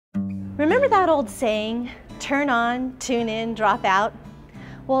Remember that old saying, turn on, tune in, drop out?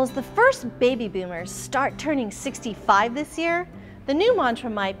 Well, as the first baby boomers start turning 65 this year, the new mantra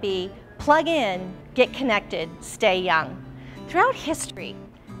might be, plug in, get connected, stay young. Throughout history,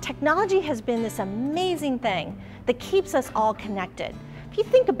 technology has been this amazing thing that keeps us all connected. If you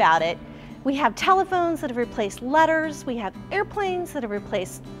think about it, we have telephones that have replaced letters, we have airplanes that have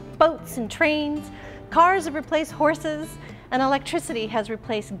replaced boats and trains, cars have replaced horses, and electricity has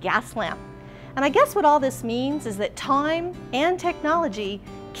replaced gas lamp. And I guess what all this means is that time and technology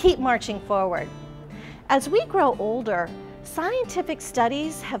keep marching forward. As we grow older, scientific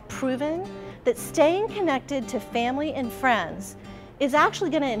studies have proven that staying connected to family and friends is actually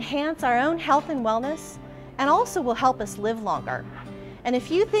going to enhance our own health and wellness and also will help us live longer. And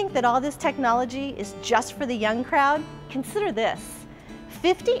if you think that all this technology is just for the young crowd, consider this.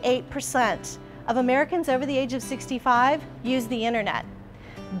 58% of Americans over the age of 65 use the internet.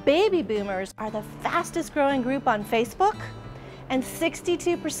 Baby boomers are the fastest growing group on Facebook, and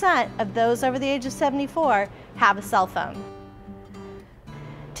 62% of those over the age of 74 have a cell phone.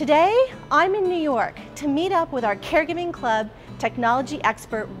 Today, I'm in New York to meet up with our Caregiving Club technology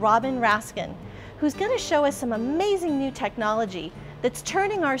expert, Robin Raskin, who's going to show us some amazing new technology that's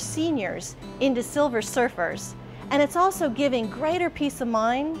turning our seniors into silver surfers, and it's also giving greater peace of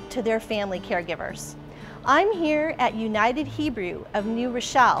mind to their family caregivers. I'm here at United Hebrew of New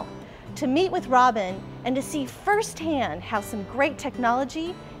Rochelle to meet with Robin and to see firsthand how some great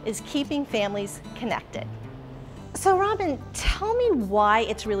technology is keeping families connected. So Robin, tell me why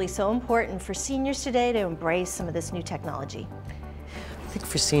it's really so important for seniors today to embrace some of this new technology. I think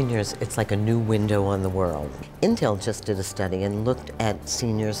for seniors, it's like a new window on the world. Intel just did a study and looked at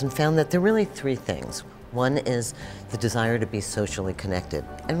seniors and found that there are really three things. One is the desire to be socially connected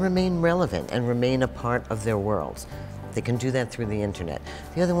and remain relevant and remain a part of their worlds. They can do that through the internet.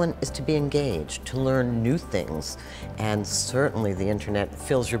 The other one is to be engaged, to learn new things. And certainly the internet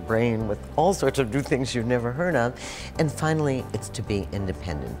fills your brain with all sorts of new things you've never heard of. And finally, it's to be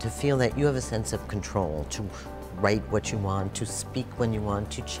independent, to feel that you have a sense of control, to write what you want, to speak when you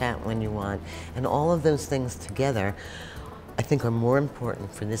want, to chat when you want. And all of those things together, I think, are more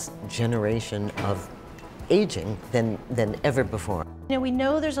important for this generation of aging than ever before. You know, we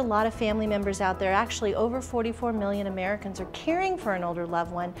know there's a lot of family members out there. Actually, over 44 million Americans are caring for an older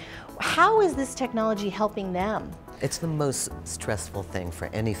loved one. How is this technology helping them? It's the most stressful thing for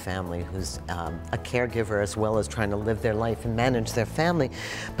any family who's a caregiver as well as trying to live their life and manage their family.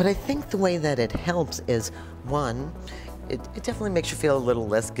 But I think the way that it helps is, one, it definitely makes you feel a little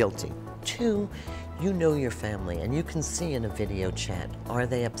less guilty. Two, you know your family and you can see in a video chat, are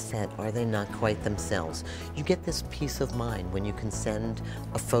they upset, are they not quite themselves? You get this peace of mind when you can send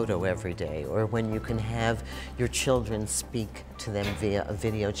a photo every day or when you can have your children speak to them via a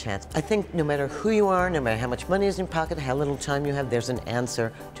video chat. I think no matter who you are, no matter how much money is in your pocket, how little time you have, there's an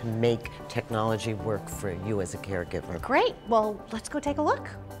answer to make technology work for you as a caregiver. Great, well, let's go take a look.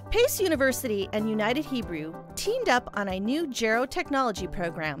 Pace University and United Hebrew teamed up on a new Gero technology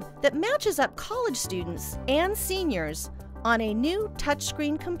program that matches up college students and seniors on a new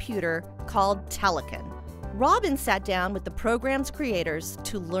touchscreen computer called Telekin. Robin sat down with the program's creators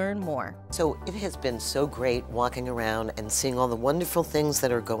to learn more. So it has been so great walking around and seeing all the wonderful things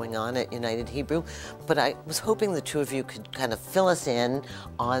that are going on at United Hebrew, but I was hoping the two of you could kind of fill us in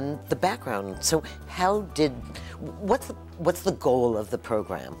on the background. So what's the goal of the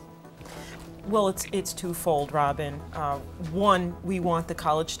program? Well, it's twofold, Robin. One, we want the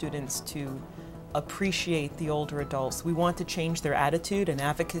college students to appreciate the older adults. We want to change their attitude and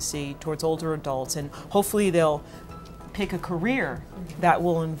advocacy towards older adults, and hopefully they'll pick a career that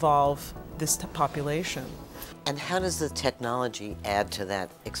will involve this population. And how does the technology add to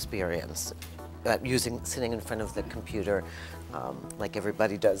that experience? Sitting in front of the computer like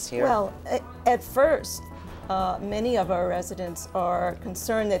everybody does here? Well, at first, many of our residents are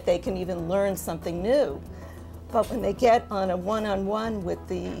concerned that they can even learn something new. But when they get on a one-on-one with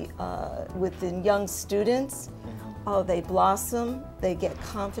the young students, oh, they blossom, they get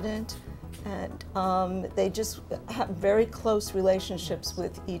confident, and they just have very close relationships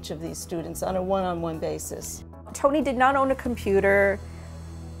with each of these students on a one-on-one basis. Tony did not own a computer,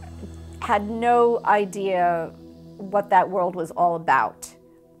 had no idea what that world was all about,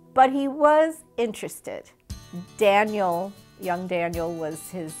 but he was interested. Young Daniel was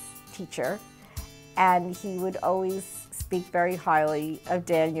his teacher, and he would always speak very highly of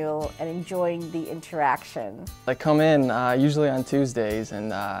Daniel and enjoying the interaction. I come in usually on Tuesdays, and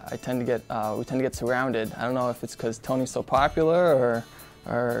we tend to get surrounded. I don't know if it's because Tony's so popular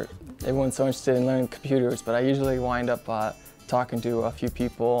or everyone's so interested in learning computers, but I usually wind up talking to a few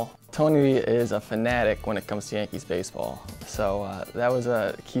people. Tony is a fanatic when it comes to Yankees baseball, so that was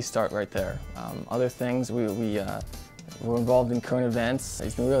a key start right there. Other things, we were involved in current events.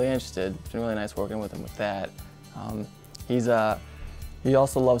 He's been really interested. It's been really nice working with him with that. He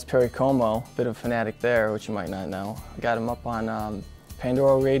also loves Perry Como, a bit of a fanatic there, which you might not know. I got him up on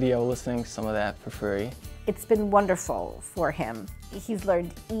Pandora Radio, listening to some of that for free. It's been wonderful for him. He's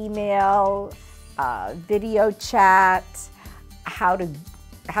learned email, video chat, how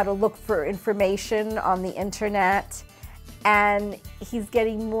to look for information on the internet, and he's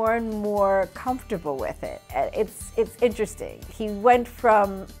getting more and more comfortable with it. It's interesting. He went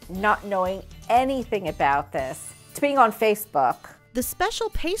from not knowing anything about this to being on Facebook. The special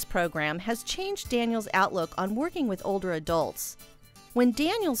PACE program has changed Daniel's outlook on working with older adults. When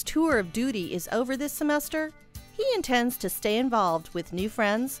Daniel's tour of duty is over this semester, he intends to stay involved with new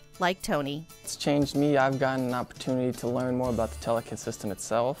friends like Tony. It's changed me. I've gotten an opportunity to learn more about the Telekid system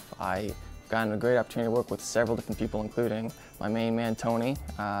itself. I've gotten a great opportunity to work with several different people, including my main man, Tony.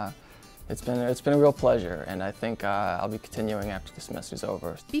 It's been a real pleasure, and I think I'll be continuing after the semester's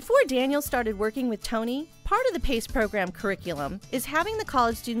over. Before Daniel started working with Tony, part of the PACE program curriculum is having the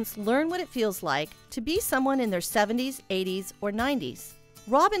college students learn what it feels like to be someone in their 70s, 80s, or 90s.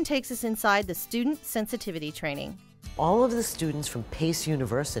 Robin takes us inside the student sensitivity training. All of the students from Pace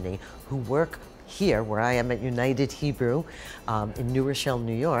University who work here, where I am at United Hebrew in New Rochelle,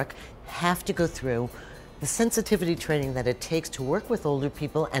 New York, have to go through the sensitivity training that it takes to work with older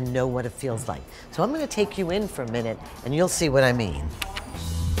people and know what it feels like. So I'm going to take you in for a minute and you'll see what I mean.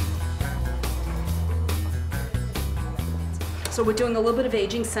 So we're doing a little bit of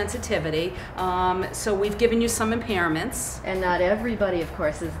aging sensitivity. So we've given you some impairments. And not everybody, of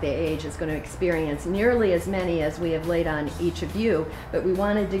course, as they age is going to experience nearly as many as we have laid on each of you, but we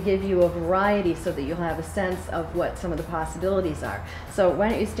wanted to give you a variety so that you'll have a sense of what some of the possibilities are. So why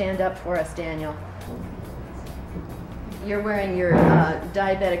don't you stand up for us, Daniel? You're wearing your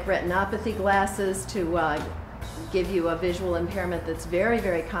diabetic retinopathy glasses to give you a visual impairment that's very,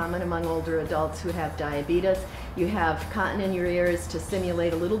 very common among older adults who have diabetes. You have cotton in your ears to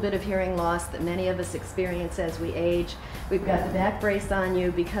simulate a little bit of hearing loss that many of us experience as we age. We've got the back brace on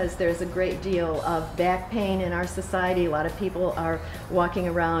you because there's a great deal of back pain in our society. A lot of people are walking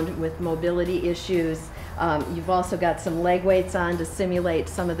around with mobility issues. You've also got some leg weights on to simulate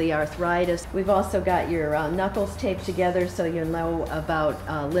some of the arthritis. We've also got your knuckles taped together so you'll know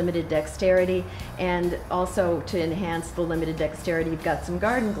about limited dexterity, and also to enhance the limited dexterity, you've got some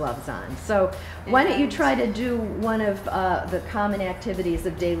garden gloves on. So why don't you try to do one of the common activities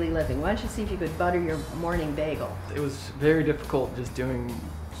of daily living? Why don't you see if you could butter your morning bagel? It was very difficult just doing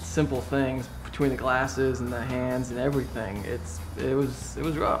simple things between the glasses and the hands and everything. It was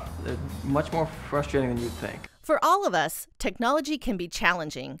rough. Much more frustrating than you'd think. For all of us, technology can be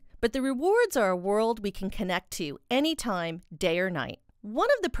challenging, but the rewards are a world we can connect to anytime, day or night. One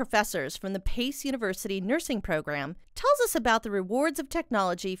of the professors from the Pace University nursing program tells us about the rewards of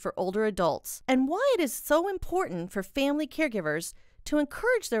technology for older adults and why it is so important for family caregivers to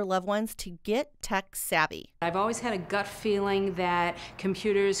encourage their loved ones to get tech savvy. I've always had a gut feeling that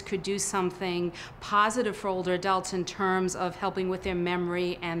computers could do something positive for older adults in terms of helping with their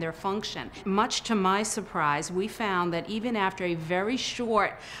memory and their function. Much to my surprise, we found that even after a very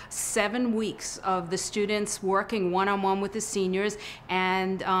short 7 weeks of the students working one-on-one with the seniors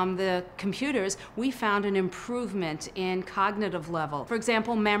and the computers, we found an improvement in cognitive level. For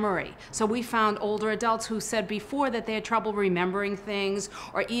example, memory. So we found older adults who said before that they had trouble remembering things,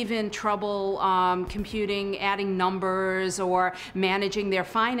 or even trouble computing, adding numbers, or managing their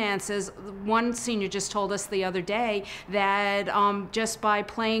finances. One senior just told us the other day that just by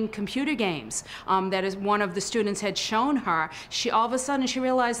playing computer games, that is one of the students had shown her, all of a sudden she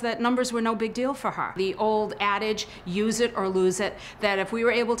realized that numbers were no big deal for her. The old adage, use it or lose it, that if we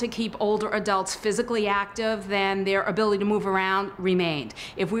were able to keep older adults physically active, then their ability to move around remained.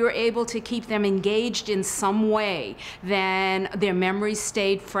 If we were able to keep them engaged in some way, then their memories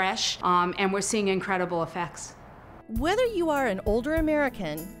stayed fresh, and we're seeing incredible effects. Whether you are an older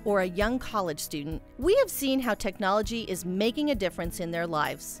American or a young college student, we have seen how technology is making a difference in their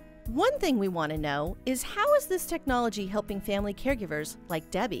lives. One thing we want to know is, how is this technology helping family caregivers like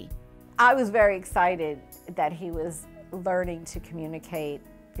Debbie? I was very excited that he was learning to communicate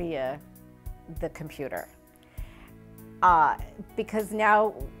via the computer, because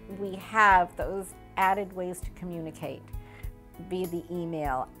now we have those added ways to communicate, via the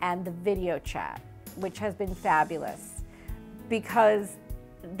email and the video chat, which has been fabulous, because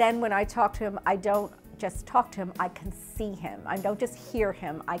then when I talk to him, I don't just talk to him, I can see him. I don't just hear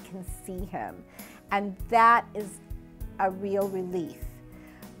him, I can see him. And that is a real relief.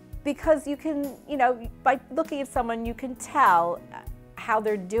 Because you can, you know, by looking at someone, you can tell how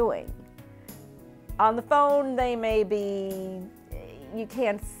they're doing. On the phone, they may be, you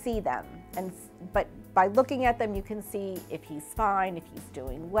can't see them, but by looking at them, you can see if he's fine, if he's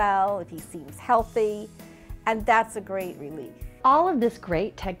doing well, if he seems healthy, and that's a great relief. All of this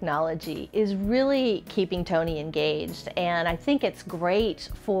great technology is really keeping Tony engaged, and I think it's great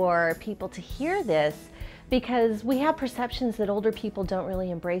for people to hear this because we have perceptions that older people don't really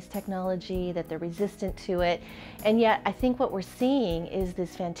embrace technology, that they're resistant to it, and yet I think what we're seeing is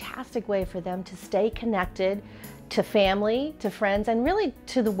this fantastic way for them to stay connected to family, to friends, and really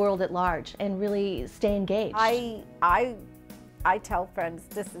to the world at large, and really stay engaged. I tell friends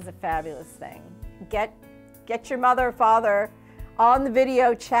this is a fabulous thing. Get your mother or father on the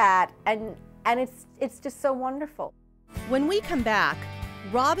video chat, and it's just so wonderful. When we come back,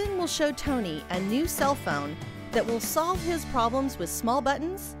 Robin will show Tony a new cell phone that will solve his problems with small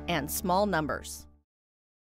buttons and small numbers.